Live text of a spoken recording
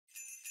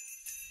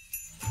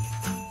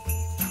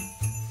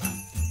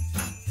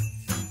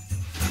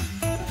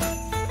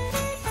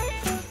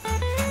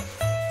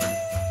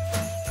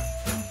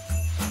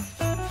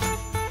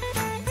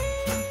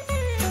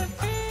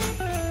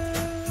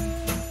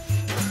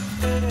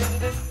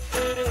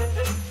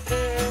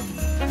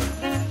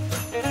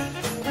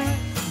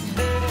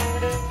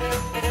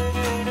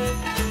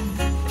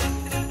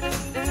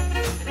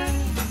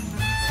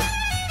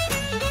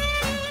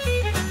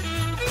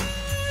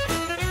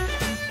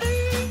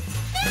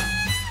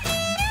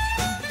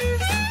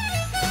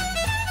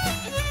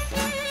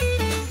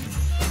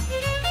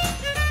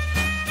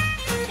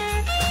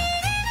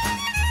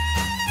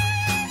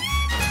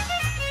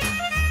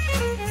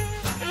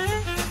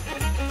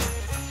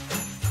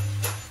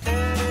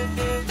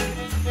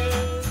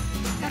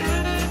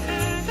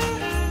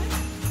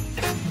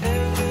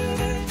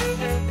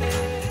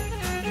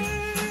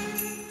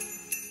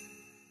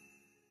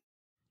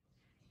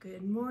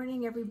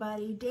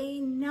everybody.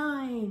 Day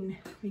 9.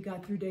 We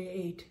got through day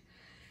 8.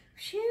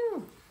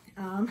 Phew.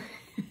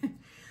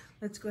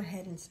 Let's go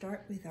ahead and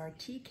start with our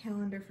tea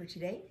calendar for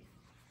today.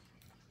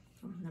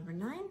 Number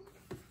 9.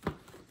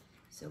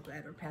 So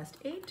glad we're past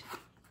 8.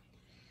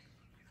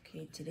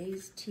 Okay,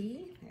 today's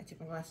tea. I take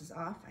my glasses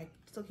off. I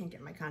still can't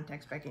get my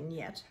contacts back in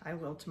yet. I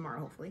will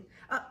tomorrow, hopefully.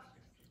 Oh,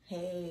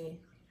 hey,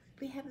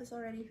 did we have this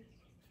already?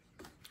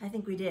 I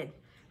think we did.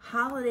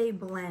 Holiday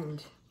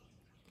blend.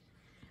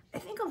 I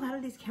think a lot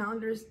of these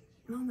calendars,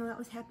 no, that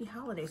was Happy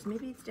Holidays.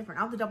 Maybe it's different.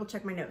 I'll have to double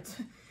check my notes.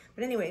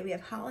 But anyway, we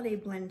have holiday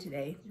blend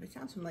today. It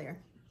sounds familiar.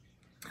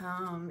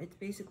 It's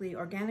basically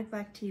organic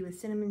black tea with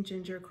cinnamon,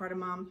 ginger,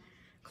 cardamom,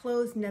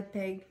 cloves,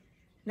 nutmeg,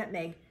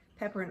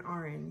 pepper, and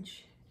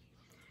orange.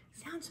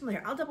 Sounds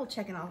familiar. I'll double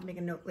check and I'll make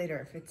a note later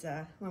if it's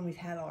one we've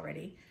had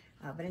already.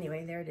 But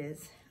anyway, there it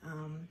is.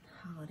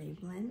 Holiday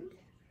blend.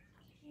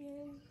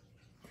 Yay.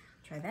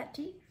 Try that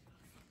tea.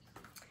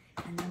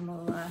 And then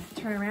we'll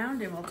turn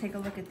around and we'll take a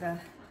look at the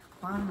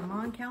Bon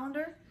Maman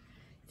calendar.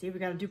 See if we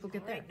got a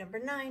duplicate there. Right, number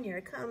 9, here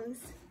it comes.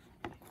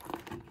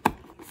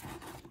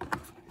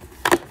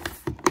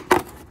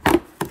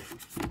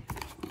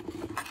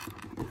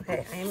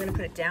 Okay, I am going to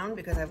put it down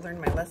because I've learned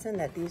my lesson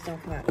that these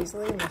don't come out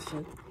easily unless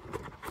you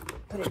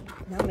put it,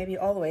 no, maybe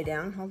all the way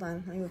down. Hold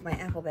on, let me move my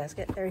apple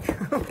basket. There you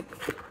go.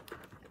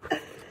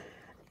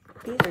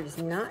 These are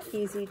just not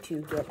easy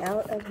to get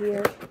out of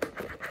here.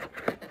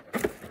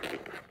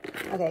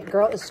 Okay,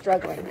 girl is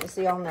struggling, just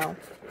so y'all know.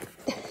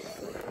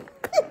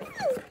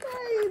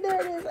 There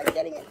it is, I'm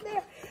getting it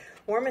there.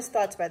 Warmest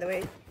thoughts, by the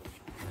way.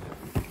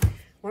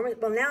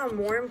 Well, now I'm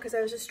warm because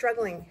I was just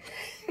struggling.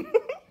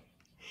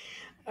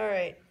 All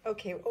right,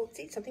 okay. Oh,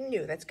 see, something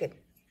new. That's good.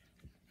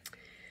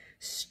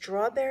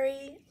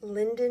 Strawberry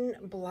Linden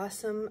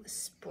Blossom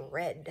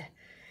Spread.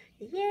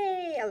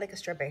 Yay, I like a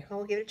strawberry.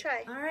 I'll give it a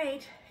try. All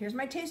right, here's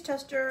my taste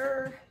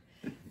tester.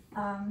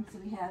 So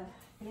we have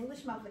an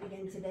English muffin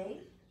again today.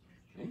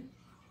 Okay.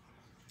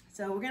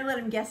 So we're gonna let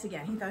him guess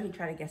again. He thought he'd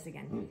try to guess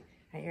again. All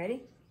right, you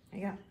ready? There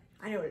you go.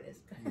 I know what it is.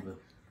 The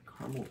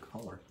caramel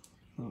color.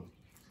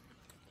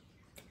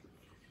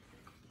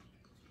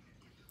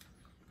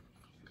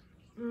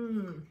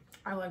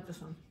 I like this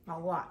one a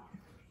lot.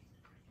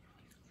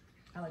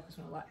 I like this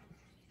one a lot.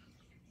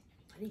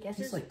 Any guesses?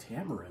 It tastes like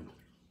tamarind.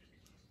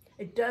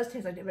 It does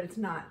taste like it, but it's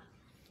not.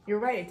 You're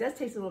right, it does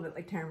taste a little bit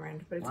like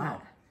tamarind, but it's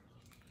not.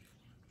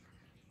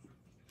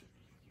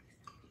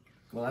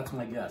 Well, that's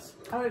my guess.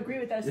 I would agree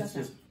with that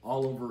assessment. It's just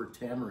all over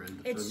tamarind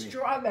for me. It's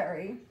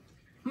strawberry,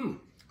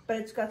 but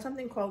it's got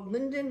something called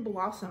Linden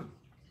Blossom.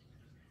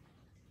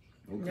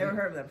 Okay. Never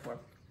heard of that before.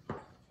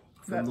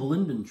 From the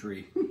linden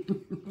tree.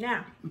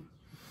 Yeah.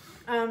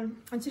 And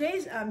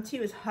today's tea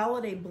was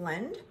Holiday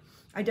Blend.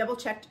 I double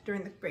checked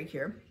during the break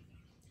here.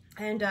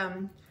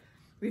 And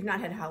we've not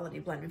had Holiday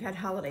Blend. We've had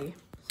Holiday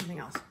something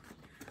else.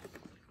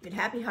 We had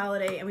Happy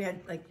Holiday and we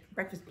had like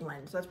Breakfast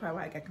Blend. So that's probably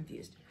why I got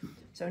confused.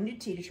 So new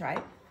tea to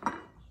try.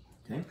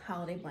 Okay.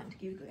 Holiday Blend.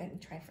 You go ahead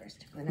and try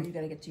first. I know you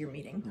got to get to your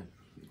meeting.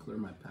 Yeah, clear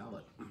my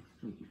palate.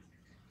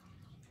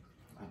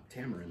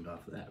 Tamarind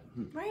off of that.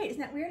 Right. Isn't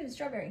that weird? It's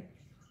strawberry.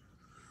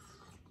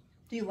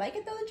 Do you like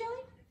it though, the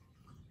jelly?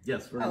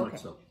 Yes, very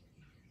much so.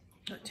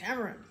 Oh,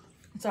 tamarind.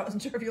 So I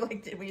wasn't sure if you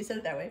liked it when you said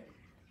it that way.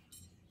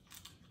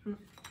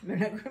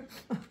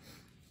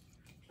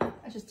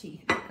 That's just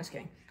tea. Just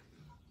kidding.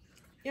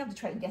 You don't have to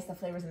try to guess the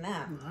flavors in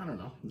that. I don't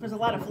know. There's a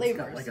lot of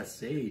flavors. It's got like a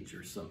sage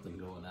or something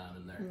going on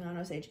in there.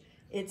 No sage.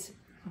 It's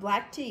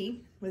black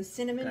tea with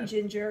cinnamon,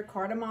 ginger,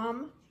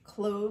 cardamom,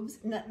 cloves,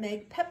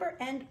 nutmeg, pepper,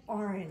 and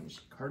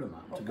orange.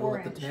 Cardamom to go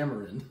with the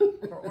tamarind.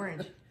 Or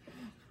orange.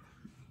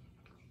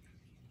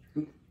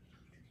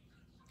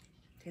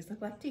 Tastes like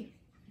black tea.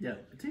 Yeah,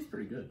 it tastes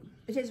pretty good.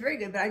 It tastes very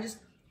good, but I actually...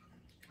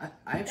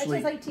 It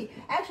tastes like tea.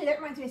 Actually, that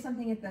reminds me of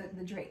something at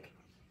the Drake.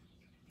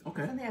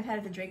 Okay. Something I've had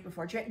at the Drake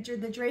before.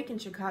 The Drake in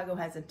Chicago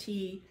has a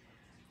tea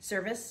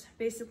service,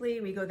 basically.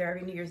 We go there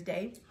every New Year's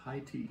Day. High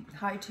tea.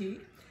 High tea.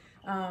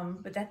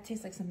 But that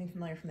tastes like something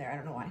familiar from there. I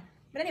don't know why.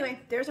 But anyway,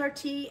 there's our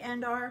tea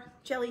and our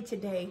jelly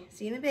today.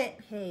 See you in a bit.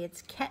 Hey,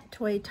 it's cat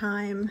toy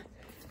time.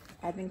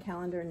 Advent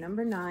calendar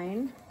number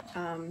 9.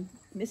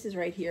 Miss is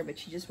right here, but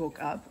she just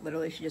woke up.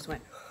 Literally, she just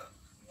went,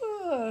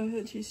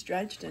 and she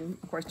stretched. And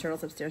of course,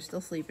 Turtle's upstairs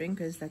still sleeping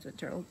because that's what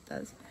Turtle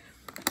does.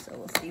 So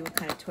we'll see what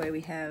kind of toy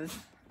we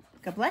have.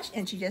 God bless you.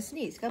 And she just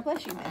sneezed. God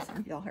bless you,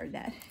 Miss. Y'all heard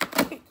that.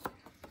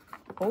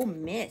 Oh,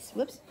 Miss.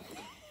 Whoops.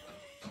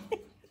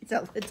 It's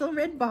a little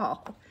red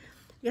ball.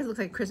 You guys look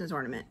like a Christmas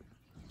ornament.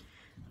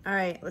 All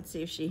right, let's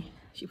see if she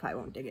probably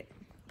won't dig it.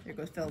 There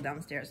goes Phil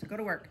downstairs. So go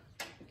to work.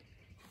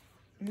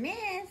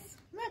 Miss,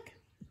 look.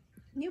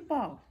 New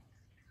ball.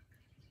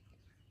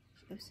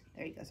 Oops,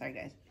 there you go. Sorry,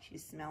 guys.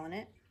 She's smelling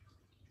it.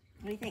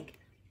 What do you think?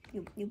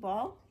 New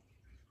ball?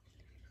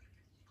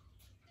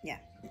 Yeah.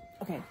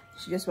 Okay,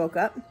 she just woke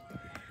up.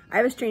 I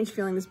have a strange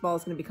feeling this ball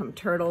is going to become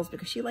Turtles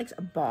because she likes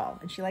a ball,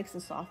 and she likes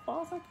the soft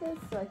balls like this,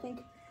 so I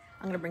think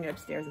I'm going to bring it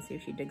upstairs and see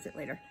if she digs it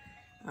later.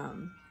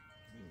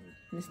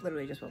 Miss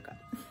literally just woke up.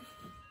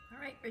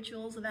 All right,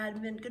 rituals of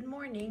Advent. Good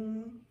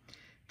morning.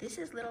 This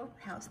is little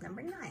house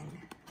number 9.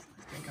 So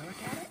let's take a look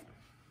at it.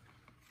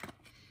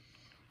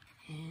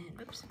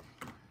 And oops,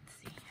 let's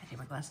see, I take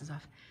my glasses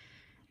off.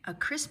 A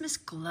Christmas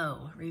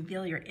glow.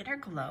 Reveal your inner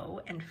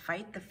glow and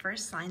fight the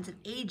first signs of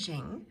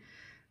aging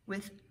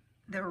with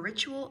the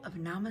ritual of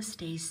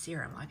Namaste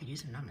serum. I could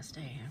use some Namaste.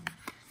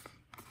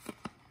 Huh?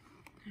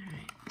 All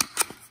right.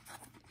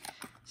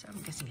 So I'm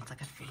guessing it's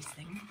like a face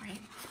thing, right?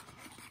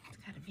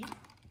 It's gotta be.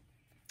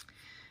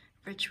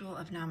 Ritual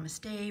of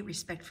Namaste,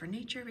 respect for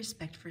nature,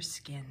 respect for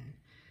skin.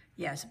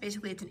 Yeah, so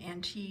basically it's an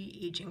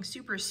anti-aging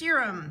super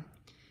serum.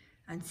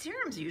 And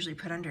serums are usually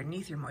put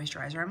underneath your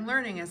moisturizer. I'm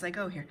learning as I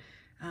go here.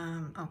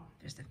 Oh,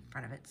 there's the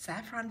front of it.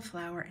 Saffron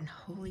flower and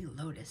holy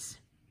lotus.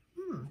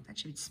 That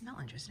should smell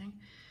interesting.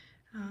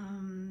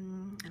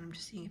 And I'm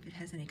just seeing if it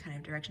has any kind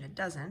of direction. It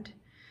doesn't.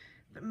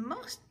 But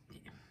let's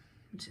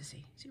just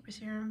see, super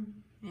serum.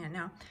 Yeah,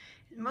 no.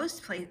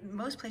 Most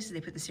places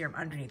they put the serum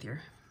underneath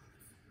your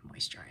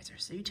moisturizer.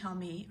 So you tell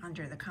me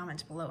under the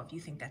comments below if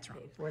you think that's wrong.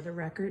 Okay, for the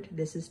record,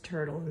 this is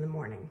Turtle in the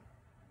morning.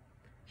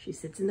 She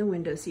sits in the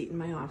window seat in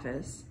my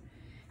office,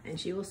 and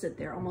she will sit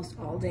there almost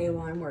all day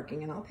while I'm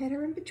working, and I'll pet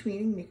her in between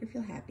and make her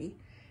feel happy.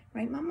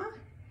 Right, Mama?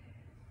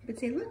 But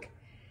say, look,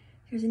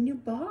 there's a new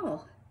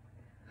ball.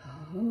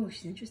 Oh,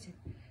 she's interested.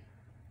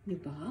 New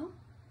ball?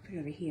 Put it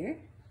over here.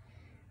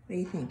 What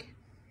do you think?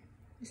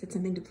 Is it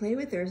something to play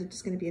with, or is it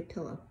just going to be a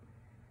pillow?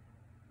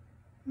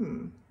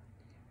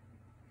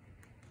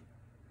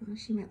 Well,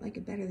 she might like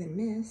it better than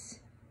Miss.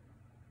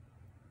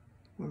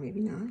 Or maybe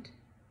not.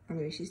 Or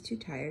maybe she's too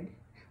tired.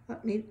 Oh,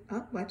 maybe,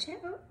 oh, watch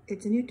it. Oh,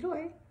 it's a new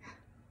toy.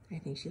 I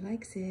think she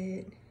likes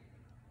it.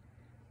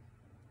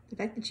 The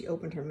fact that she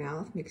opened her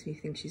mouth makes me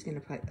think she's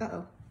gonna probably,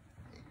 uh-oh.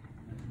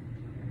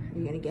 Are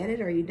you gonna get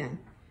it, or are you done?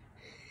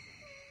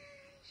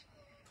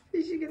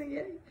 Is she gonna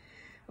get it?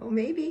 Oh,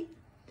 maybe.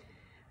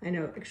 I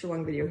know, extra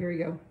long video, here we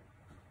go.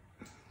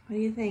 What do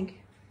you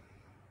think?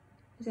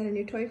 Is that a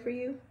new toy for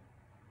you?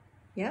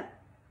 Yep,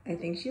 I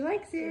think she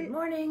likes it. Good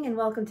morning and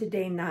welcome to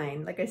day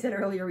 9. Like I said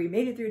earlier, we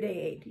made it through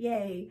day 8,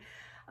 yay.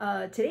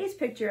 Today's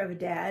picture of a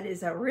dad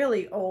is a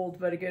really old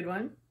but a good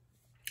one.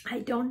 I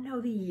don't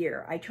know the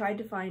year. I tried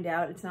to find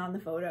out, it's not in the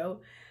photo,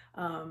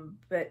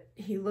 but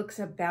he looks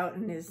about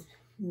in his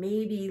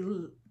maybe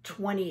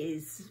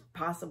 20s,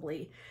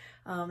 possibly.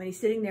 And he's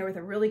sitting there with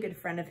a really good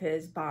friend of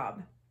his,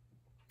 Bob.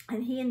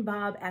 And he and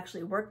Bob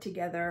actually worked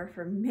together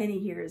for many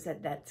years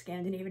at that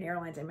Scandinavian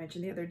Airlines I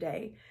mentioned the other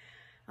day.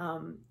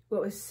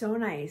 What was so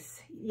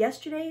nice,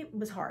 yesterday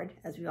was hard,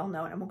 as we all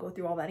know, and I won't go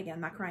through all that again.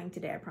 I'm not crying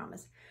today, I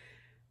promise.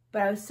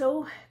 But I was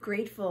so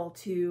grateful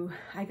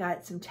I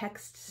got some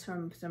texts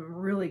from some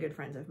really good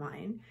friends of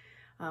mine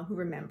who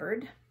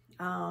remembered,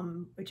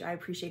 which I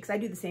appreciate because I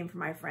do the same for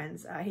my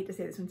friends. I hate to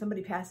say this, when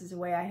somebody passes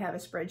away, I have a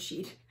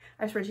spreadsheet.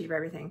 I have a spreadsheet for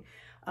everything,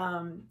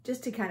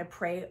 just to kind of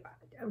pray,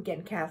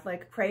 again,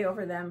 Catholic, pray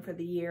over them for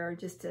the year,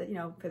 just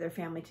to, for their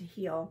family to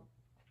heal.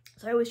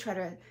 So I always try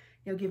to,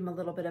 give them a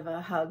little bit of a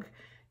hug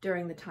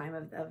during the time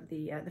of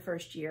the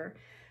first year.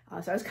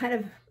 So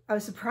I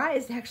was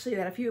surprised actually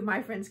that a few of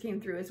my friends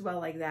came through as well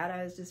like that.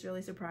 I was just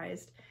really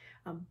surprised.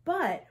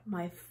 But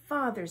my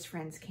father's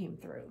friends came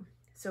through.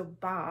 So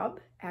Bob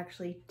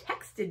actually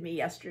texted me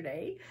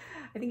yesterday.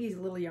 I think he's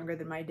a little younger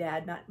than my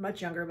dad, not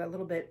much younger, but a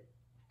little bit.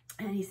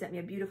 And he sent me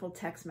a beautiful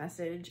text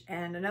message.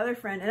 And another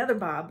friend, another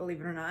Bob,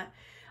 believe it or not,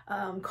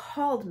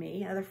 called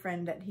me, another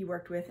friend that he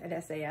worked with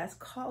at SAS,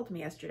 called me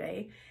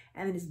yesterday.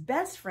 And then his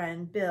best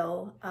friend,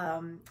 Bill,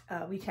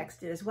 we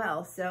texted as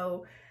well.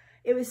 So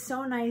it was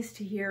so nice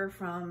to hear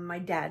from my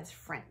dad's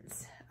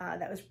friends.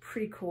 That was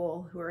pretty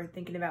cool, who were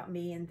thinking about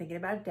me and thinking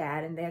about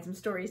Dad, and they had some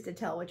stories to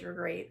tell, which were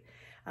great.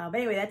 But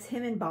anyway, that's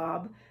him and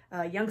Bob,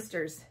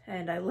 youngsters,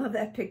 and I love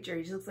that picture.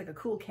 He just looks like a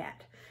cool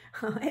cat.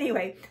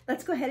 Anyway,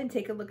 let's go ahead and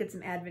take a look at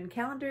some advent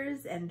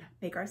calendars and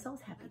make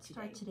ourselves happy today.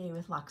 Start today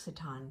with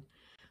L'Occitane.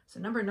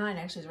 So number 9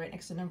 actually is right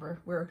next to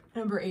where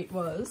number 8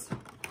 was.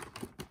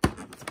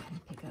 Let's go ahead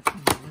and pick up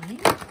number 9.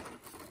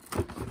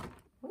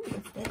 Oh,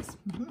 what's this?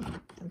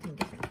 Something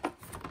different.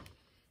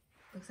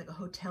 Looks like a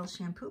hotel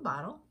shampoo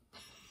bottle.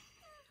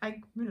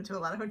 I've been to a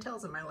lot of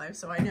hotels in my life,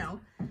 so I know.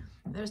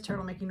 There's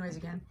Turtle making noise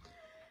again.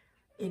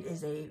 It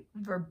is a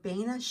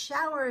verbena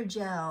shower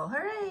gel.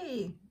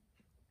 Hooray!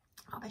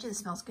 I bet you this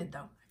smells good,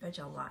 though. I bet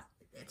you a lot.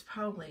 It's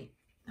probably,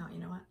 oh, you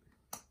know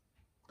what?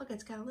 Look,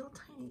 it's got a little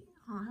tiny,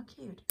 oh, how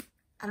cute.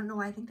 I don't know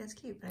why I think that's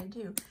cute, but I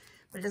do.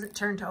 But it doesn't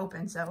turn to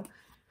open, so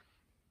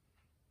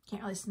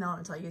can't really smell it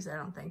until I use it, I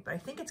don't think. But I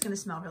think it's going to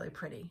smell really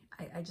pretty.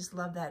 I just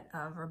love that,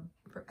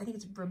 I think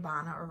it's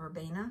verbena or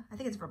verbena. I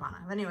think it's verbena.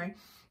 But anyway,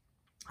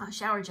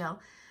 shower gel.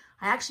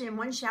 I actually am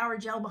one shower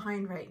gel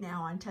behind right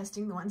now on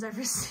testing the ones I've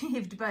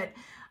received, but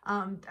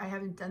I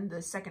haven't done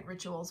the second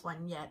rituals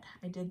one yet.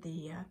 I did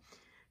the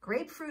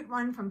grapefruit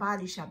one from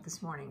Body Shop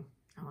this morning.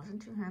 I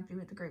wasn't too happy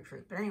with the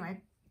grapefruit, but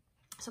anyway,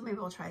 so maybe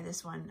we'll try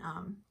this one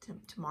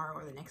tomorrow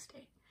or the next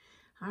day.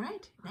 All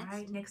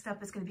right, next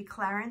up is going to be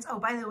Clarins. Oh,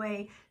 by the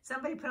way,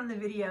 somebody put on the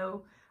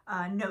video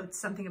notes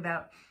something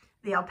about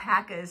the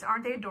alpacas.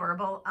 Aren't they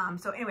adorable?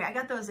 So anyway, I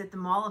got those at the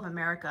Mall of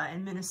America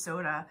in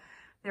Minnesota.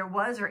 There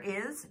was or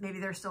is, maybe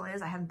there still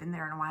is, I haven't been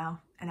there in a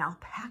while, an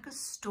alpaca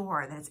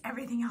store that is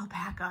everything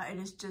alpaca. It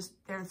is just,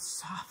 they're the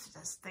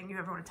softest thing you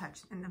ever want to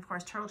touch. And of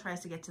course, Turtle tries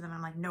to get to them.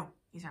 I'm like, no,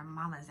 these are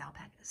Mama's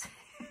alpacas.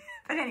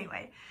 But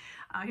anyway,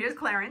 here's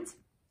Clarins.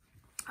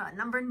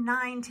 Number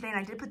 9 today, and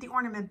I did put the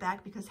ornament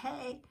back because,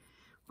 hey,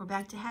 we're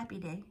back to happy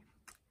day,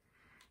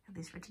 at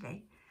least for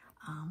today.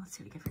 Let's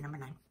see what we get for number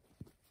 9.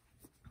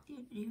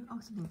 Oh,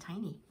 something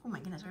tiny. Oh my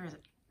goodness, where is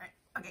it? All right,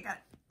 okay, got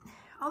it.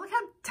 Oh, look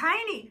how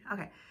tiny.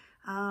 Okay.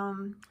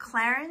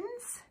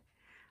 Clarins,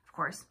 of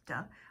course,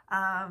 duh.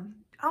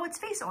 Oh, it's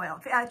face oil,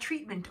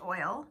 treatment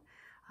oil.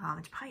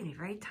 It's probably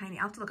very tiny.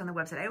 I'll have to look on the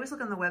website. I always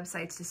look on the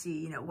websites to see,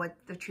 you know, what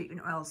the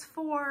treatment oil is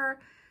for,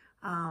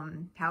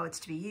 how it's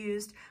to be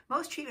used.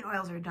 Most treatment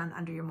oils are done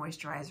under your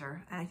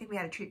moisturizer. And I think we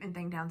had a treatment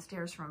thing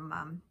downstairs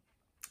from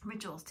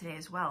Rituals today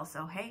as well.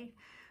 So, hey,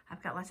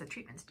 I've got lots of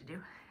treatments to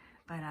do.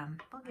 But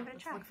we'll give it a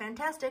try.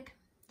 Fantastic.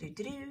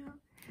 Do-do-do.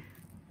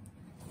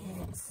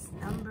 It's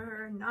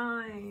number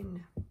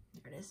 9.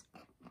 There it is.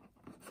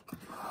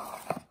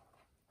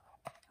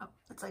 Oh,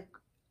 it's like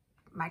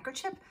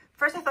microchip.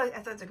 First I thought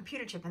it was a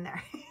computer chip in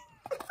there.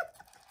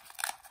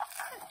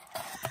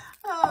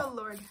 Oh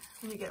Lord.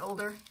 When you get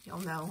older, you'll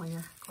know when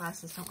your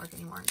glasses don't work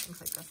anymore and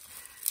things like this.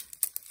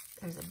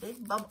 There's a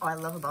big bubble. Oh, I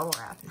love a bubble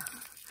wrap.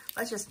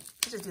 Let's just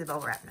do the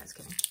bubble wrap. No, I was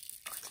kidding.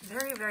 It's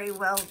very, very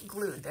well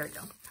glued. There we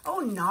go.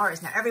 Oh,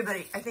 NARS. Now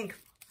everybody, I think,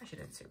 I should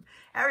assume,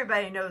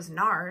 everybody knows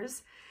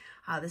NARS.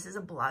 This is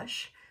a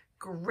blush.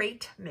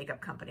 Great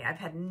makeup company. I've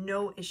had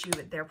no issue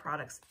with their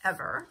products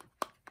ever.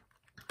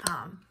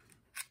 I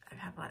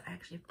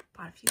actually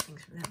bought a few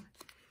things from them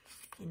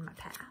in my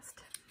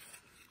past.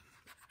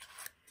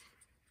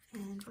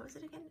 And what was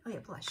it again? Oh yeah,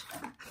 blush.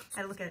 I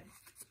had to look at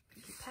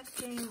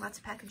packaging, lots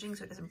of packaging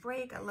so it doesn't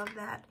break. I love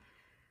that.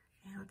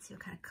 And let's see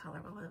what kind of color.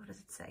 What does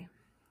it say?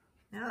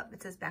 No,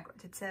 it says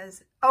backwards. It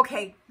says,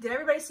 okay, did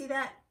everybody see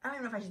that? I don't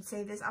even know if I should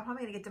say this. I'm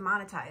probably going to get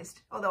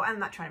demonetized. Although I'm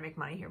not trying to make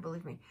money here,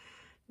 believe me.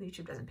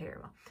 YouTube doesn't pay very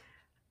well.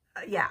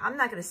 Yeah, I'm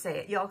not going to say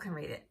it. Y'all can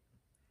read it.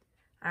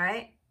 All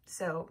right?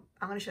 So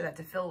I'm going to show that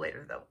to Phil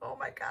later, though. Oh,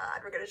 my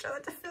God. We're going to show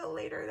that to Phil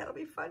later. That'll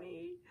be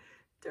funny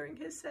during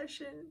his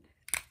session.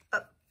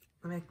 Oh,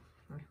 let me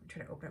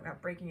try to open it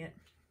without breaking it.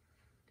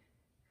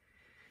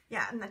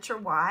 Yeah, I'm not sure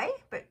why,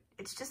 but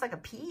it's just like a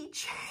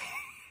peach.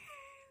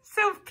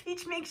 So if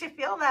peach makes you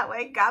feel that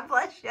way, God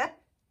bless you.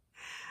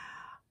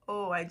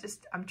 Oh,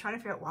 I'm trying to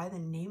figure out why the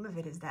name of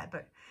it is that,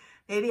 but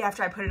maybe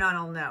after I put it on,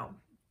 I'll know.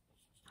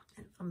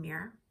 And a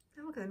mirror.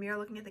 Oh, look at the mirror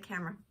looking at the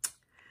camera.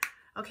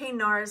 Okay,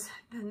 NARS,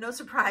 no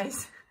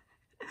surprise,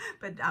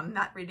 but I'm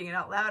not reading it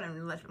out loud. I'm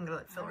gonna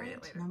let Phil read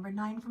it later. Number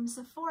 9 from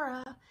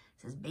Sephora.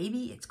 It says,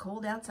 baby, it's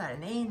cold outside.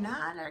 And ain't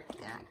not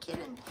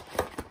kidding.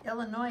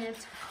 Illinois,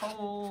 it's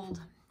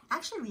cold.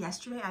 Actually,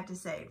 yesterday, I have to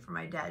say, for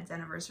my dad's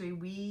anniversary,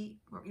 we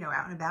were, you know,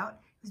 out and about.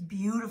 It was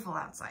beautiful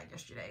outside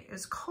yesterday. It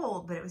was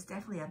cold, but it was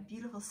definitely a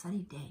beautiful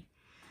sunny day.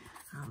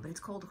 But it's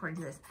cold according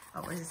to this.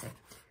 Oh, what does it say?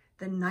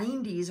 The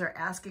 90s are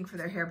asking for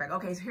their hair back.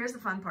 Okay, so here's the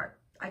fun part.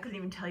 I couldn't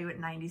even tell you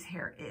what 90s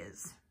hair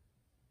is.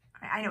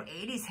 I know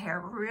 80s hair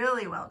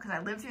really well because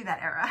I lived through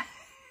that era.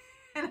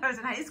 And I was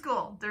in high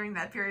school during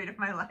that period of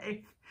my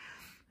life.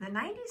 The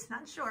 90s,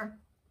 not sure.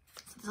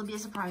 This will be a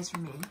surprise for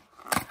me.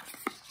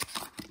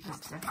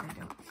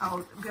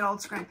 Oh, good old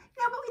scrunchie.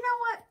 Yeah, but you know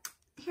what?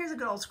 Here's a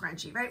good old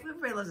scrunchie, right?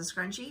 Everybody loves a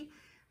scrunchie,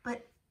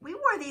 but we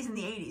wore these in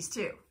the 80s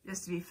too.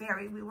 Just to be fair,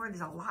 we wore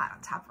these a lot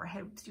on top of our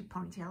head. We do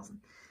ponytails and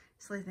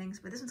silly things,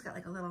 but this one's got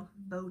like a little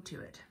bow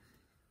to it.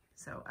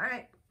 So, all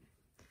right.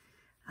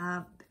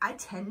 I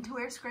tend to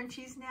wear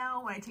scrunchies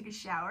now when I take a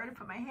shower to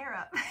put my hair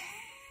up.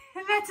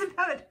 And that's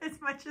about as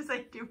much as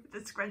I do with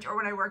the scrunch or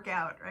when I work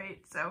out, right?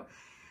 So,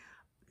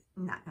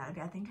 not a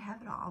bad thing to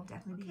have at all. I'll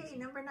definitely be using.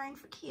 Number 9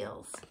 for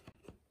Kiehls.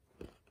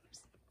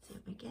 See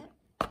what we get.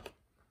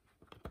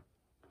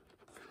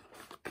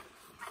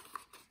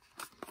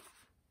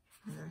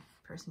 Another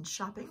person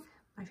shopping,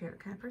 my favorite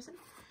kind of person.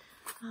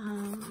 There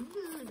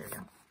we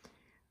go.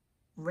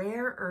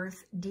 Rare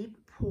Earth Deep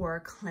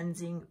Pore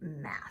Cleansing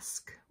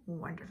Mask.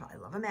 Wonderful. I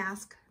love a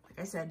mask. Like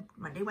I said,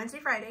 Monday, Wednesday,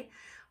 Friday.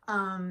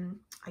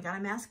 I got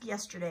a mask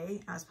yesterday.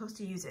 I was supposed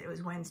to use it. It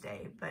was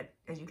Wednesday, but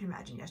as you can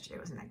imagine, yesterday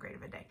wasn't that great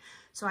of a day.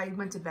 So I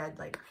went to bed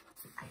like,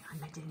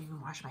 I didn't even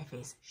wash my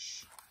face.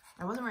 Shh.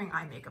 I wasn't wearing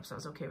eye makeup, so I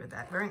was okay with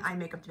that. Wearing eye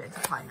makeup to bed is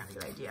probably not a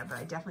good idea, but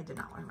I definitely did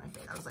not wash my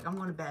face. I was like, I'm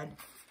going to bed.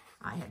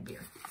 I had beer.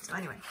 So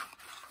anyway,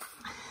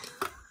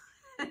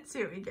 let's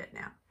see what we get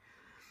now.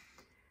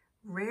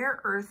 Rare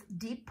Earth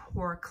Deep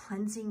Pore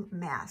Cleansing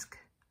Mask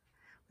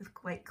with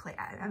white clay.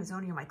 I'm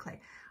zoning on my clay.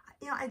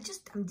 You know,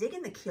 I'm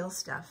digging the Kiehls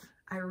stuff.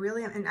 I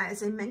really am. And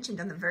as I mentioned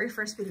on the very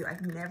first video,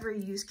 I've never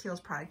used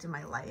Kiehls product in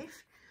my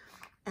life.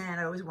 And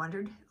I always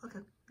wondered, look,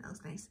 that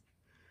looks nice.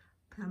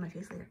 Put it on my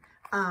face later.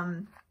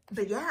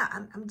 But yeah,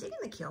 I'm digging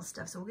the Kiehls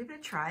stuff. So we'll give it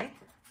a try.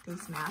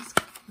 Face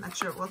mask. I'm not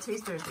sure. Well,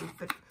 today's Thursday,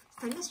 but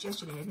since I missed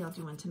yesterday, maybe I'll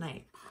do one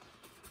tonight.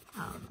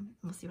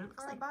 We'll see what it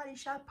looks like. Body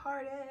shop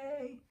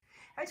party.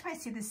 Every time I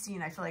see this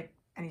scene, I feel like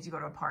I need to go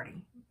to a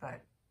party,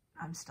 but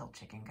I'm still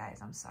chicken, guys.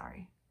 I'm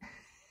sorry.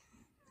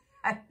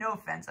 No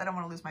offense. I don't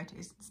want to lose my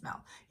taste and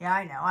smell. Yeah,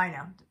 I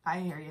know. I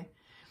hear you.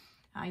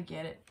 I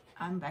get it.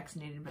 I'm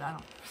vaccinated, but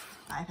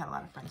I've had a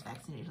lot of friends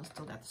vaccinated who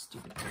still got the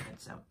stupid COVID,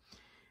 so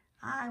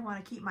I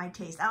want to keep my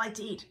taste. I like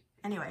to eat.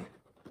 Anyway,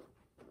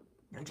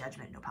 no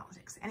judgment, no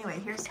politics. Anyway,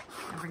 here's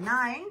number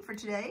 9 for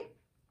today.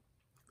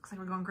 Looks like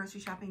we're going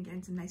grocery shopping,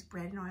 getting some nice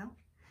bread and oil.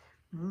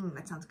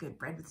 That sounds good.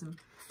 Bread with some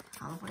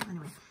olive oil.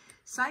 Anyway,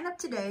 sign up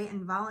today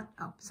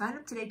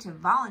to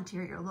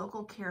volunteer at your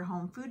local care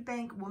home, food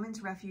bank,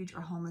 women's refuge,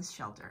 or homeless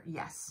shelter.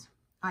 Yes,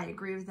 I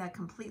agree with that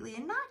completely.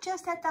 And not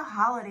just at the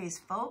holidays,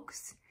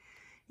 folks.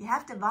 You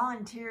have to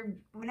volunteer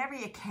whenever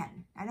you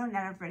can. I know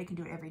not everybody can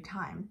do it every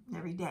time,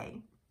 every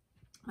day.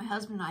 My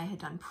husband and I had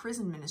done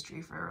prison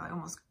ministry for like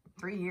almost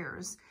 3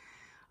 years.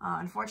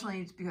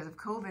 Unfortunately, it's because of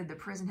COVID, the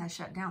prison has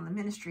shut down. The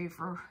ministry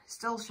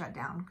still shut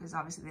down because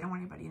obviously they don't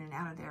want anybody in and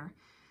out of there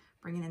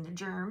bringing in the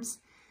germs.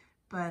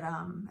 But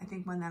I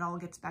think when that all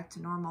gets back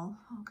to normal,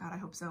 oh God, I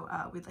hope so,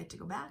 we'd like to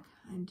go back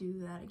and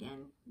do that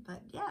again.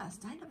 But yeah,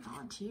 sign up,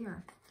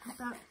 volunteer. How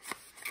about,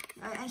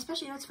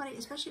 especially, you know, it's funny,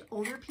 especially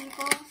older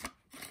people,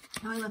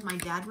 knowing what my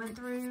dad went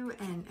through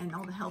and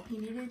all the help he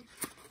needed.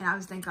 And I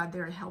was, thank God,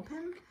 there to help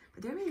him.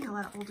 But there may be a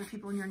lot of older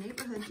people in your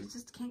neighborhood who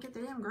just can't get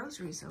their damn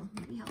groceries, so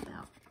maybe help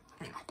out.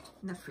 Anyway,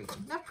 enough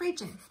preaching. Enough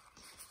preaching.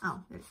 Oh,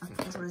 okay,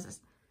 guess what is this?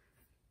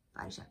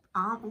 Body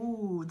Shop.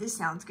 Ooh, this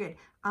sounds good.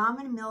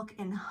 Almond milk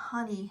and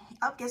honey.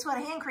 Oh, guess what?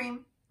 A hand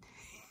cream.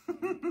 I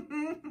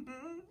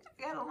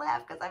gotta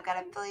laugh because I've got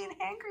a billion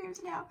hand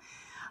creams now.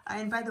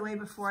 And by the way,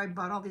 before I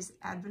bought all these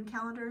advent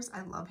calendars,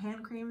 I love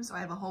hand creams. So I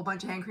have a whole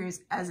bunch of hand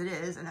creams as it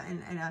is and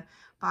a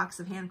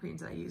box of hand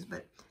creams that I use,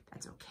 but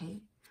that's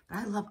okay. But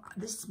I love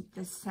this.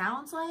 This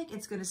sounds like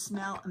it's going to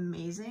smell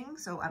amazing.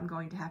 So I'm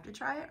going to have to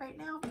try it right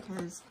now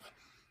because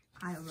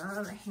I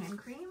love a hand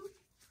cream.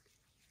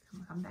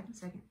 I'm coming back in a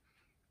second.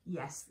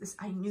 Yes,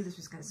 I knew this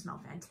was going to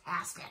smell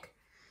fantastic.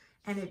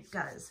 And it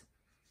does.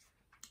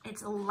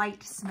 It's a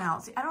light smell.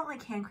 See, I don't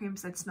like hand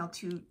creams that smell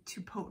too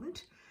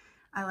potent.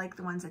 I like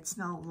the ones that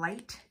smell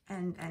light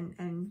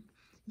and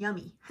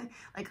yummy,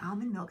 like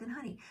almond milk and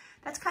honey.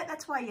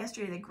 That's why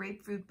yesterday the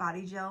grapefruit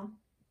body gel,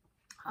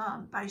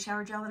 body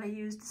shower gel that I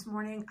used this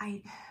morning,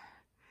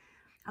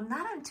 I'm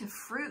not into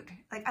fruit.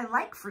 Like, I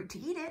like fruit to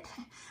eat it,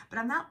 but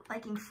I'm not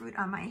liking fruit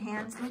on my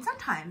hands. I mean,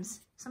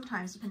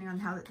 sometimes depending on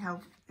how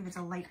if it's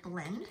a light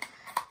blend,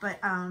 but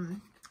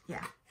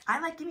yeah, I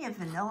like, give me a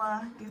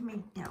vanilla, give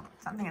me, you know,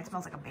 something that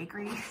smells like a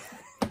bakery.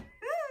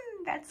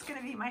 That's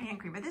gonna be my hand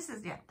cream. But this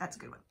is, yeah, that's a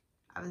good one.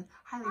 I was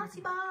highly Glossy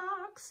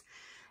Box.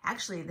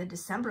 Actually, the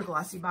December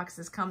Glossy Box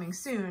is coming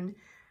soon.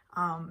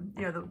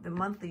 You know, the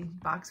monthly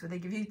box where they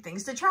give you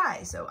things to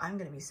try. So I'm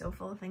going to be so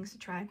full of things to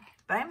try.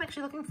 But I'm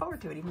actually looking forward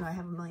to it, even though I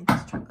have a million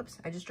things to try. Oops,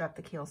 I just dropped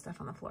the Kiehls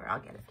stuff on the floor. I'll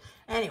get it.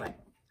 Anyway,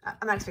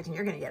 I'm not expecting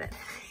you're going to get it.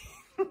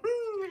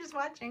 You're just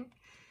watching.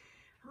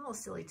 I'm a little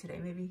silly today,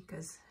 maybe,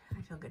 because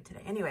I feel good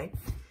today. Anyway,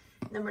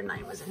 number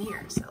 9 was in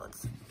here. So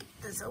let's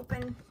get this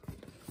open.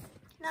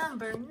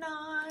 Number 9.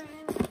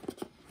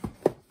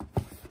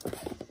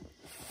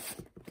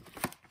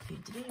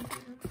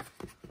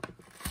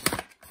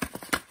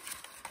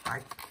 All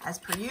right, as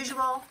per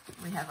usual,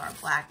 we have our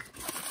black.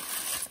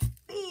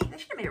 They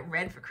should have made it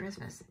red for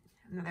Christmas.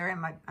 No, there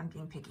I'm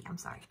being picky. I'm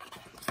sorry.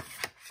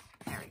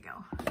 There we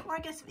go. Or I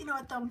guess, you know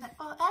what, though?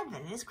 Well,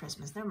 Advent, it is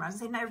Christmas. Never mind. I was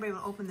saying not everybody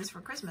will open this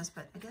for Christmas,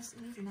 but I guess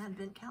it is an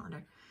Advent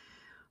calendar.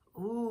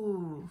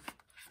 Ooh,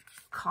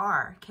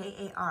 Kar,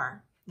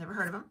 K-A-R. Never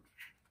heard of them.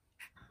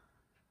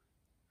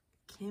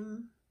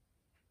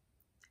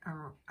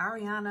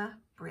 Ariana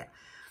Bria.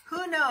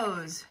 Who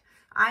knows?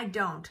 I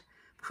don't.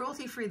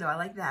 Cruelty-free, though. I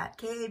like that.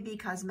 KAB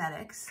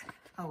Cosmetics.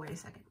 Oh, wait a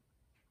second.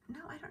 No,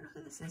 I don't know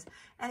who this is.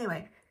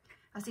 Anyway,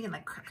 I was thinking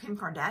like Kim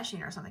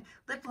Kardashian or something.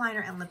 Lip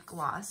liner and lip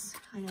gloss.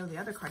 I know the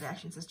other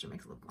Kardashian sister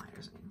makes lip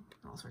liners and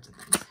all sorts of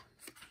things.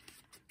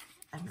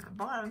 I've never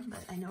bought them,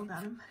 but I know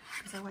about them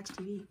because I watch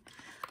TV.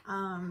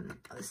 Oh,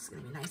 this is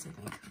going to be nice, I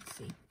think. Let's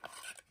see.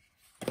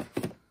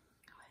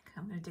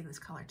 I'm going to dig this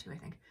color, too, I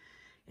think.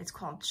 It's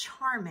called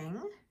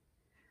Charming.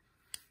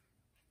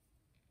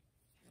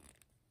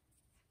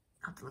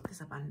 I'll have to look this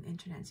up on the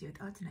internet and see what,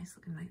 oh, it's a nice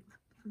looking lip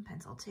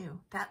pencil too.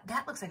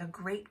 That looks like a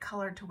great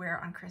color to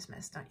wear on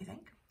Christmas, don't you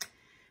think?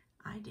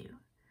 I do.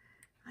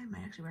 I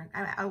might actually wear it.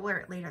 I'll wear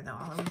it later though.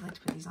 I'll always like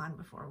to put these on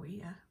before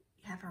we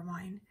have our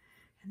wine.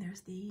 And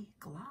there's the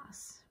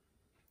gloss.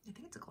 I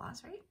think it's a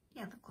gloss, right?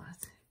 Yeah, lip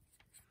gloss.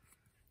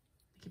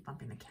 I keep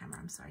bumping the camera.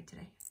 I'm sorry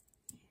today.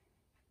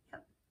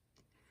 Yep.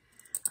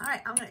 All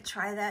right, I'm gonna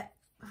try that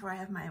before I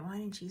have my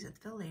wine and cheese with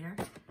Phil later.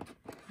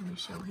 Let me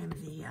show him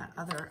the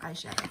other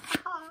eyeshadow.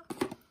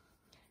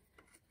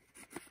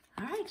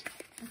 All right,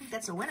 I think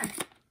that's a winner.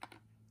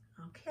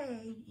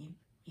 Okay,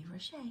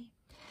 yves-rocher.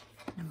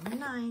 Number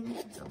 9,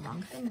 it's a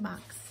long thin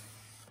box.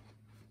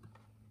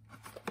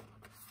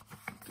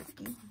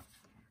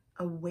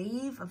 A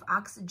wave of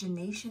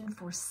oxygenation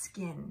for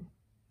skin.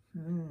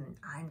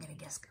 I'm gonna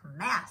guess a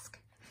mask.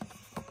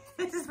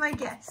 This is my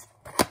guess.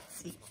 Let's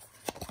see,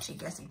 she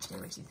guess each day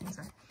what she thinks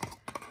are.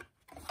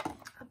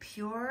 A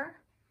pure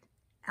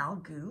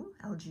algae.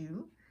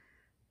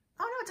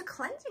 it's a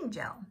cleansing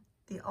gel.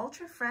 The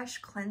Ultra Fresh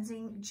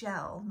Cleansing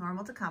Gel,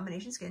 normal to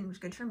combination skin, which is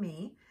good for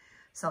me.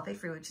 Sulfate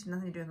free, which has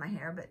nothing to do with my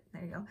hair, but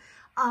there you go.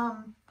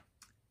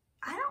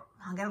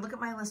 I gotta look at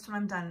my list when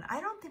I'm done.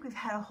 I don't think we've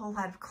had a whole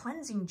lot of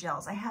cleansing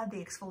gels. I had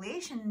the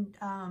exfoliation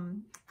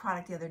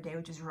product the other day,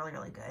 which is really,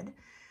 really good.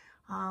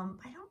 I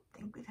don't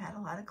think we've had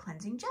a lot of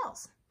cleansing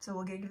gels. So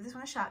we'll give this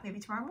one a shot maybe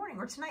tomorrow morning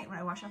or tonight when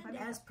I wash off my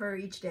makeup. As per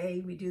each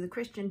day, we do the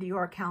Christian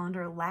Dior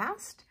calendar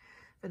last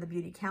for the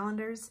beauty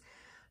calendars.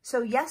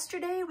 So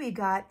yesterday we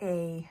got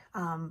a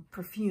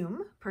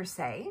perfume per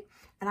se,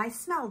 and I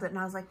smelled it and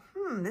I was like,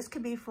 this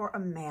could be for a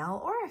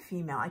male or a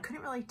female. I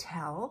couldn't really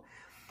tell.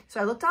 So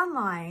I looked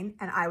online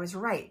and I was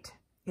right.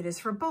 It is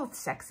for both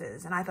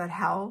sexes. And I thought,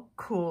 how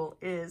cool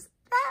is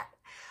that?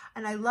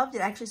 And I loved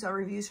it. I actually saw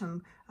reviews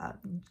from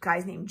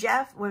guys named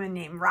Jeff, women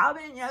named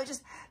Robin,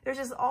 there's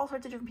just all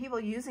sorts of different people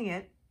using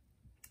it.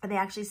 And they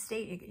actually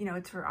state,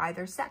 it's for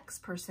either sex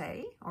per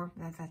se, or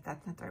that's not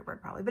the right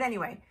word probably. But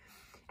anyway,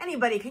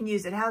 anybody can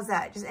use it. How's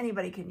that? Just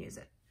anybody can use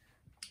it.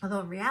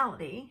 Although in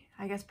reality,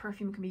 I guess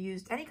perfume can be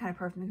used, any kind of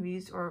perfume can be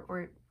used,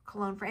 or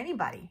cologne for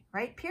anybody,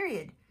 right?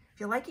 Period. If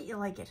you like it, you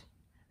like it.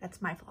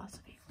 That's my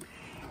philosophy.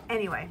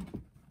 Anyway,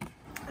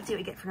 let's see what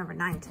we get for number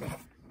 9 today.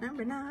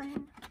 Number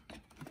 9.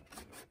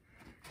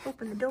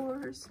 Open the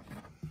doors.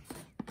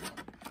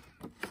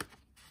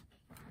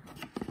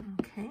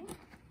 Okay.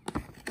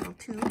 Little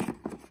tube.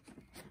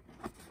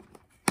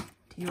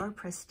 Dior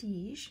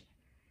Prestige.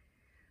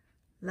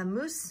 La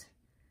Mousse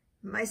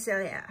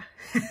Micellar.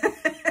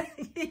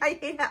 I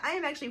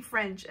am actually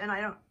French, and I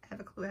don't have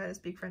a clue how to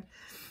speak French.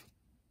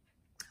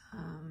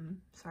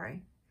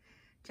 Sorry.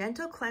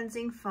 Gentle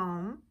cleansing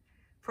foam.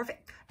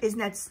 Isn't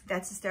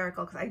that's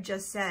hysterical, because I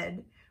just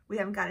said we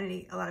haven't got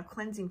a lot of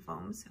cleansing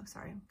foams. Oh,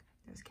 sorry.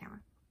 There's a camera.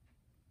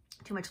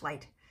 Too much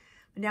light.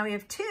 But now we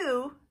have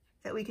 2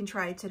 that we can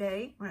try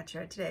today. We're not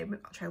try today.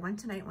 I'll try one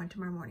tonight, one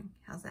tomorrow morning.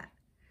 How's that?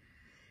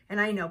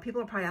 And I know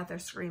people are probably out there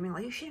screaming,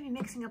 like, you shouldn't be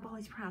mixing up all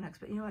these products,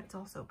 but you know what? It's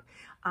all soap.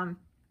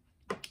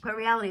 But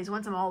reality is,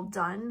 once I'm all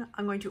done,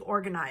 I'm going to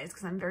organize,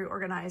 because I'm very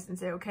organized, and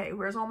say, okay,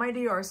 where's all my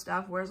Dior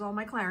stuff? Where's all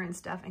my clarins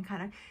stuff? And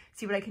kind of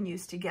see what I can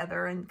use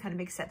together and kind of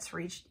make sets for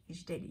each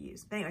day to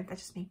use. But anyway,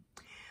 that's just me.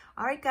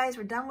 All right, guys,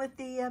 we're done with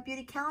the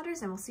beauty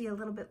calendars, and we'll see you a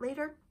little bit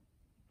later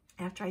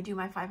after I do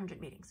my 500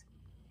 meetings.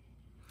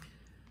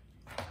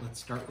 Let's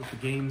start with the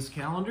games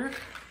calendar.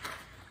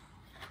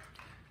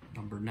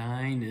 Number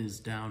 9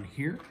 is down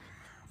here.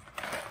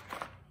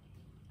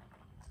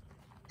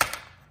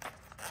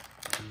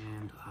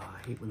 And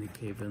I hate when they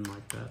cave in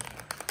like that.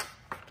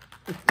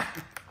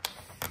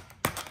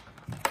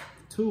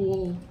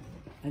 Tool.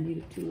 I need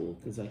a tool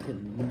because I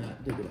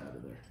cannot dig it out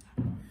of there.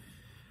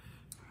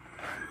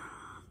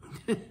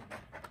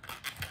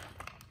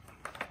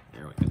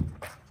 There we go.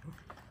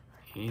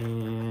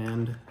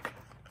 And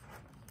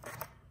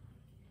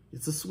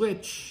it's a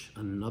switch.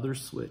 Another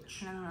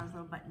switch. Another one of those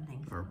little button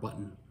things. Or a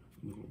button.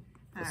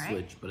 A right.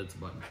 Switch, but it's a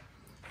button.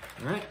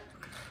 All right.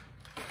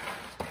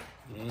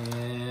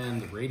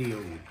 And the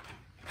radio.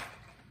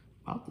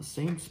 About the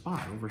same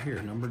spot over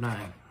here, number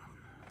 9.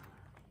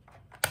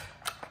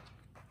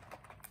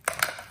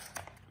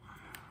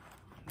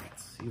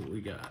 Let's see what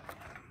we got.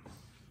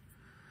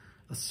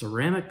 A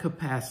ceramic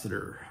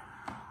capacitor.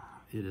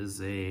 It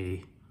is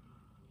a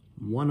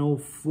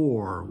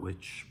 104,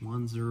 which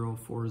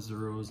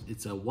 1040,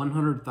 it's a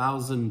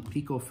 100,000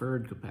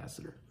 picofarad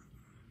capacitor.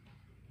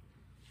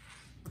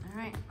 All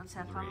right, let's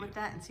have fun with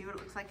that and see what it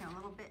looks like in a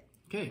little bit.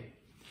 Okay,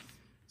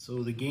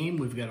 so the game,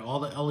 we've got all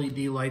the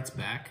LED lights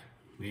back.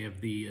 We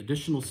have the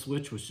additional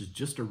switch, which is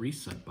just a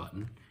reset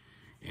button,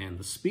 and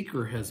the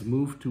speaker has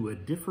moved to a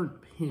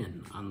different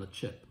pin on the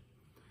chip.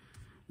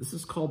 This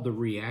is called the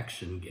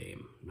reaction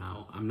game.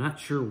 Now, I'm not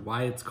sure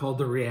why it's called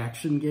the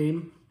reaction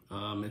game.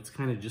 It's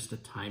kind of just a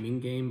timing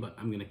game, but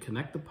I'm going to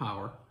connect the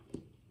power.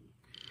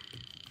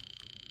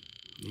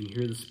 And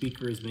here the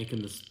speaker is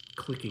making this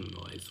clicking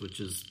noise, which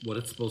is what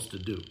it's supposed to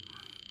do.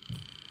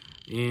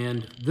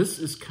 And this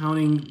is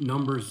counting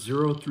numbers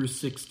 0 through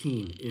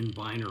 16 in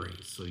binary.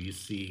 So you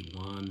see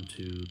 1,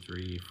 2,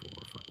 3, 4,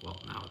 5. Well,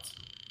 now it's,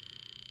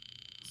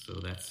 so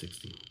that's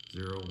 16.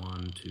 0,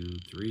 1, 2,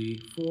 3,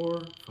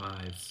 4,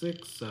 5,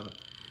 6, 7.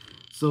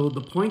 So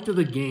the point of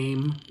the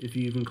game, if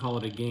you even call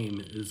it a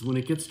game, is when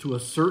it gets to a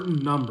certain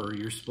number,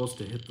 you're supposed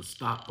to hit the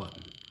stop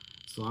button.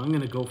 So I'm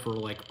going to go for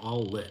like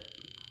all lit.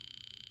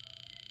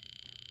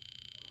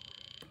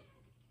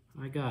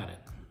 I got it.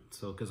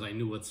 So, because I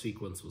knew what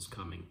sequence was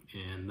coming.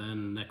 And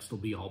then next will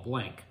be all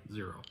blank,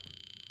 0.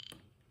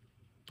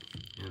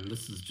 And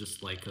this is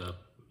just like a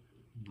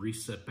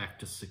reset back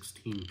to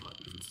 16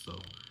 button. So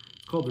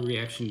it's called the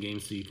reaction game,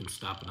 so you can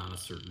stop it on a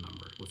certain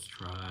number. Let's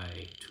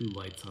try 2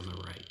 lights on the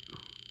right.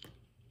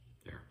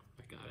 There,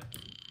 I got it.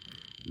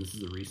 And this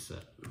is the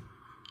reset.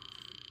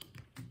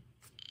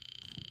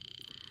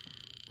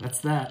 That's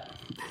that.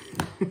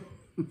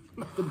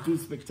 Nothing too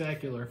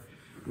spectacular.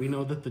 We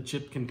know that the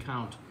chip can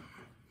count.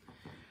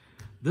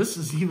 This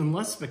is even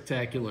less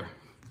spectacular.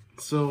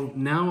 So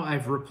now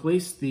I've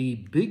replaced the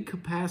big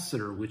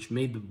capacitor, which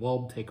made the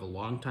bulb take a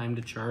long time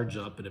to charge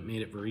up, and it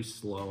made it very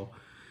slow,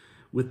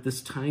 with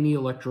this tiny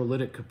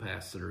electrolytic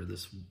capacitor,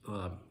 this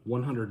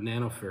 100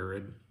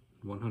 nanofarad,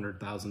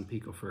 100,000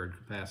 picofarad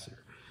capacitor.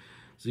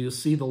 So you'll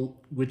see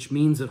which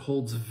means it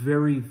holds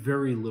very,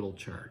 very little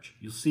charge.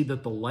 You'll see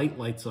that the light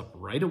lights up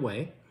right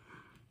away,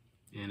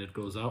 and it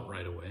goes out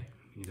right away,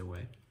 either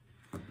way.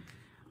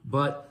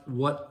 But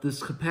what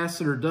this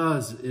capacitor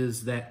does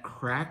is that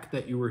crack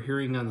that you were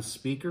hearing on the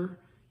speaker,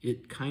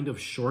 it kind of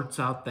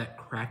shorts out that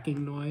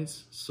cracking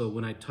noise. So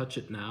when I touch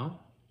it now,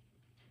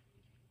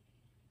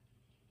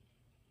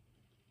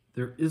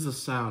 there is a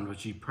sound,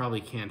 which you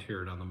probably can't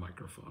hear it on the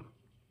microphone.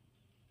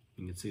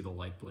 You can see the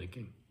light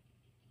blinking.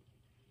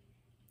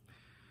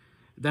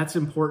 That's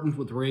important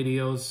with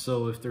radios,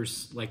 so if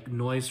there's like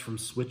noise from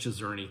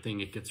switches or anything,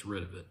 it gets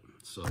rid of it.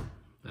 So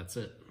that's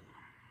it.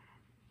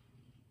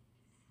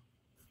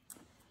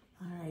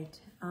 All right,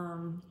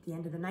 the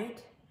end of the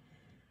night.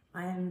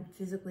 I am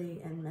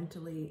physically and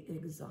mentally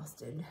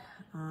exhausted.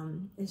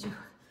 As you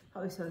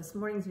probably saw this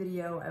morning's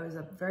video, I was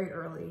up very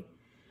early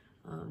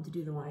to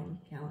do the wine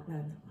calendar,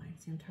 not the wine,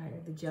 see I'm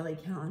tired, the jelly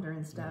calendar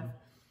and stuff.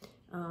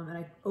 And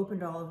I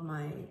opened all of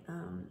my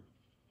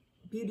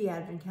beauty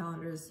advent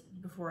calendars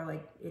before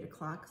like 8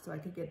 o'clock so I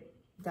could get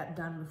that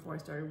done before I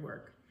started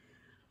work.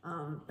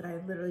 But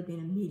I've literally been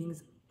in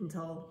meetings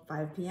until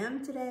 5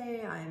 p.m.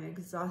 today. I am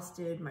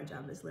exhausted. My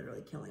job is literally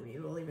killing me.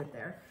 We'll leave it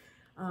there.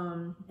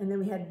 And then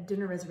we had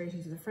dinner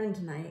reservations with a friend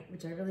tonight,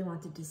 which I really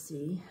wanted to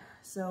see.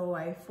 So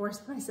I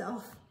forced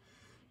myself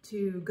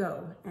to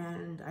go,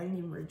 and I didn't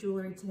even wear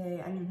jewelry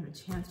today. I didn't even have a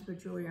chance to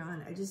put jewelry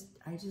on. I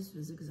just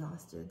was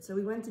exhausted. So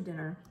we went to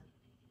dinner,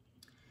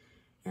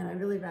 and I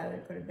really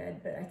rather go to bed,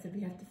 but I said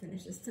we have to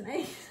finish this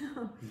tonight.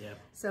 Yeah.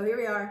 So here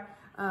we are.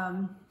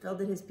 Phil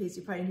did his piece.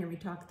 You probably didn't hear me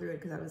talk through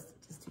it because I was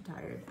just too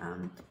tired.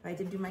 I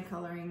did do my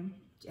coloring.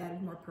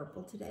 Added more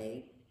purple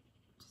today,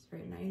 which is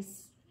very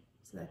nice.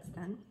 So that's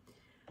done.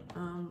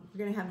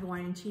 We're gonna have the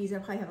wine and cheese. I'll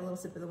probably have a little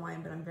sip of the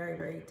wine, but I'm very,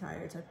 very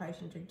tired, so I probably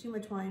shouldn't drink too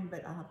much wine,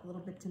 but I'll have a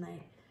little bit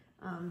tonight.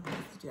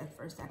 Let's do that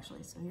first,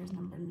 actually. So here's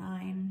number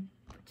 9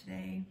 for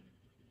today.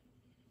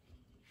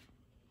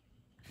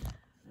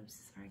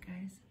 Oops, sorry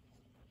guys.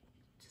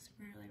 Just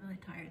really, really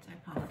tired, so I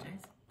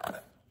apologize.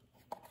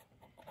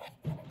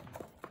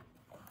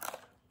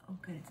 Oh,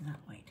 good, it's not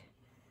white.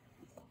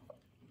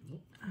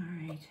 All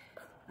right.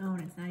 Oh,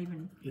 and it's not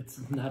even...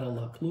 It's not a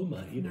La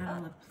Pluma either. Not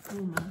a La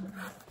Pluma.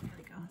 There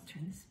we go. Let's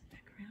turn this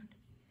back around.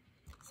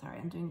 Sorry,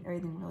 I'm doing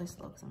everything really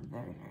slow because I'm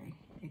very, very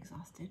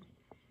exhausted.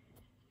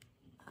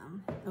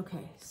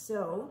 Okay,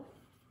 so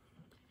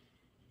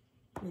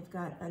we've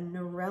got a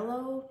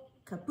Norello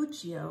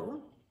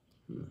Cappuccio.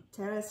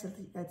 Terra,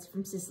 that's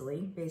from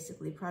Sicily,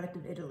 basically, product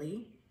of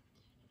Italy.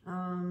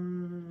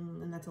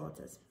 And that's all it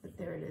says. But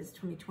there it is,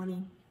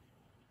 2020.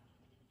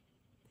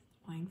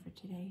 Wine for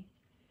today.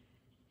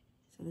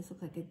 So this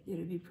looks like it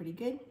would be pretty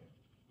good.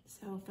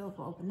 So Philip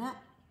will open that.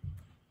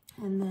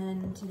 And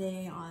then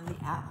today on the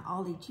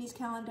Aldi cheese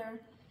calendar,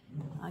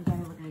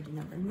 again, we're gonna do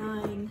number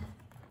 9.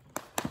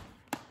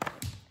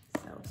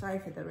 So sorry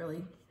for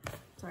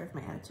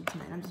my attitude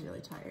tonight. I'm just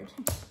really tired.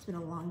 It's been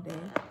a long day.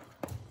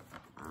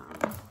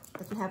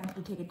 That's what happens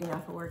when you take a day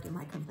off of work in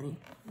my company.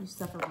 You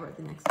suffer for it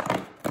the next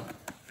day.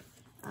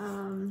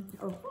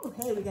 Oh,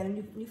 hey, we got a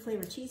new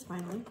flavor cheese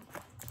finally.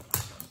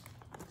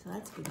 So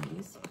that's good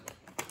news.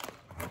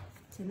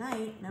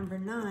 Tonight, number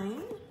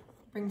 9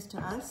 brings to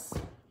us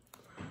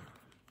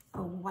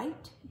a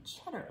white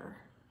cheddar.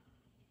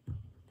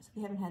 So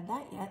we haven't had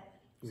that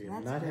yet. We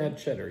have not had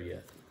cheddar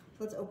yet.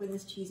 So let's open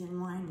this cheese and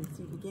wine and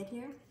see what we get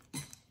here.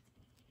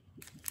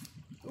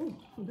 Ooh,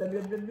 blah,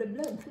 blah, blah, blah,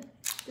 blah.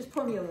 Just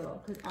pour me a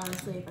little, because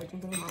honestly, if I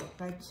drink any more,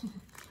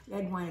 I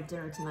had wine at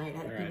dinner tonight. I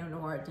had Pinot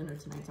Noir at dinner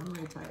tonight, so I'm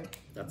really tired.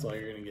 That's all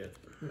you're going to get.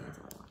 Yeah, that's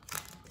all I want.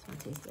 Just want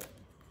to taste it.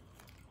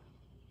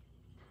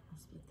 I'll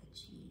split the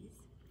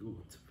cheese. Ooh,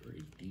 it's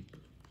very deep.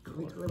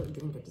 We literally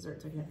didn't get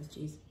dessert, so I can have this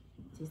cheese.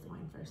 Taste the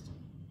wine first.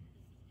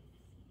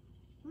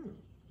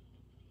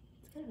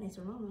 It's got a nice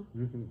aroma.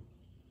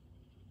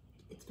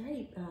 It's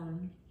very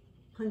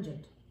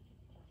pungent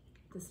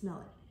to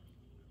smell it.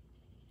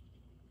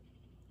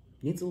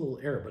 Needs a little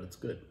air, but it's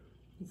good.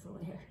 Needs a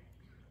little air.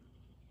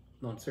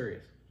 No, I'm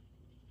serious.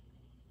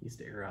 Needs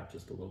to air out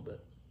just a little bit.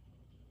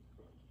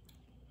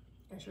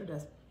 Yeah, sure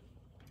does.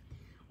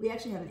 We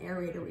actually have an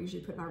aerator we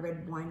usually put in our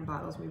red wine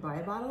bottles when we buy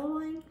a bottle of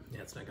wine.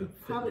 Yeah, it's not going to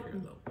fit in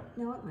here, though.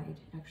 No, it might,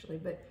 actually.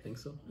 But think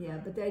so? Yeah,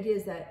 but the idea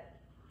is that,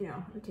 it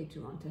would take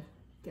too long to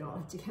get all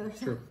that together.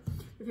 Sure.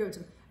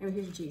 Anyway,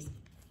 here's your cheese.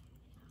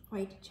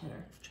 White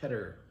cheddar.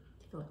 Cheddar.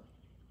 Take a look.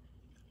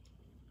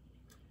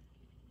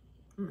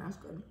 That's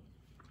good.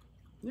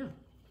 Yeah.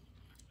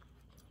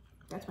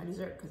 That's my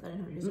dessert, because I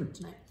didn't have any dessert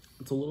tonight.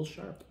 It's a little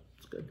sharp.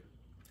 It's good.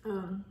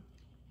 And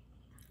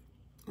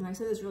I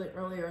said this really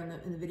earlier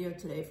in the video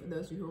today, for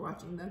those of you who are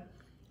watching the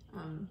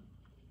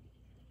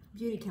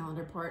beauty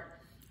calendar part.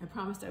 I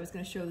promised I was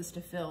going to show this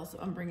to Phil, so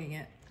I'm bringing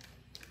it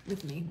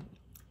with me.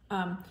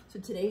 So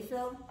today,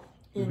 Phil,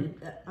 in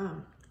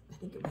I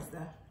think it was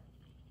the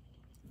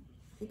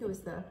think it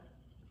was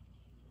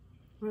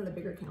one of the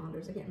bigger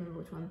calendars. I can't remember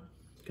which one.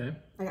 Okay.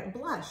 I got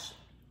blush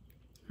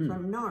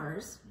from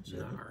NARS.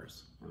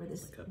 NARS. Remember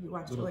this? Like You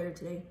watched earlier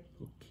today.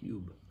 Little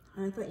cube.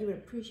 And I thought you would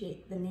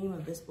appreciate the name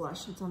of this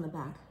blush. It's on the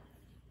back.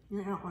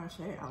 I don't want to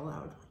say it out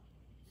loud.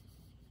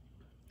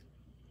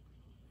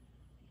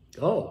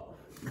 Oh.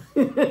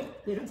 You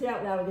don't say it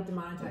out loud, we get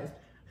demonetized.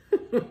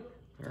 All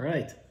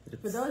right.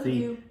 For those of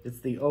you, it's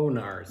the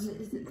ONARS.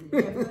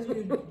 Yeah, for those of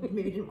you who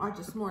maybe didn't watch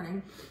this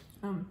morning,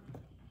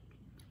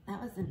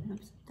 that's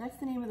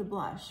the name of the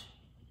blush.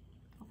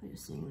 Hopefully you're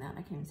seeing that.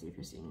 I can't even see if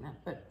you're seeing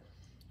that, but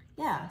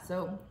yeah.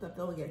 So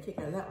they'll get a kick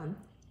out of that one.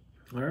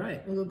 All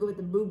right. We'll go with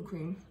the boob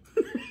cream.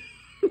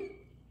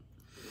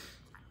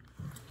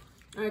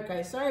 All right,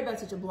 guys. Sorry about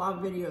such a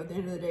blog video at the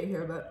end of the day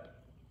here,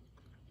 but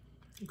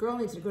the girl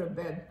needs to go to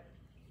bed.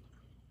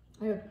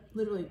 I have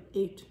literally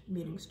 8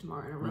 meetings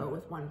tomorrow in a row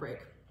with 1 break.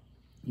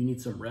 You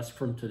need some rest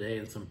from today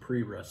and some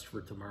pre-rest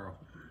for tomorrow.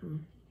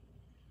 And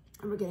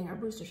we're getting our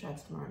booster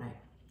shots tomorrow night.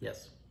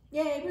 Yes.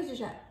 Yay, booster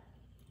shot.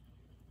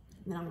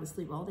 And then I'm going to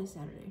sleep all day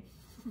Saturday.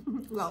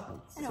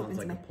 Well, it sounds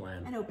like a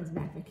plan. It opens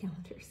back the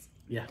calendars.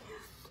 Yeah.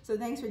 So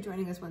thanks for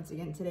joining us once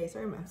again today.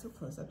 Sorry, I'm so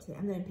close up today.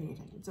 I'm not even paying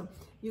attention. So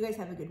you guys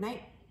have a good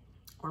night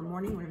or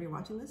morning whenever you're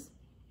watching this.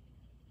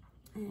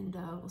 And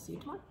we'll see you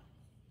tomorrow.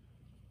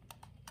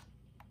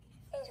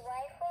 His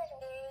wife was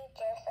weary,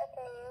 Joseph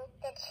knew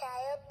the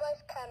child was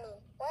coming.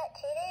 What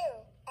to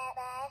do? At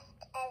last,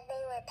 as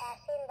they were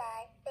passing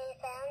by, they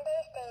found a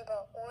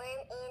stable,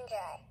 warm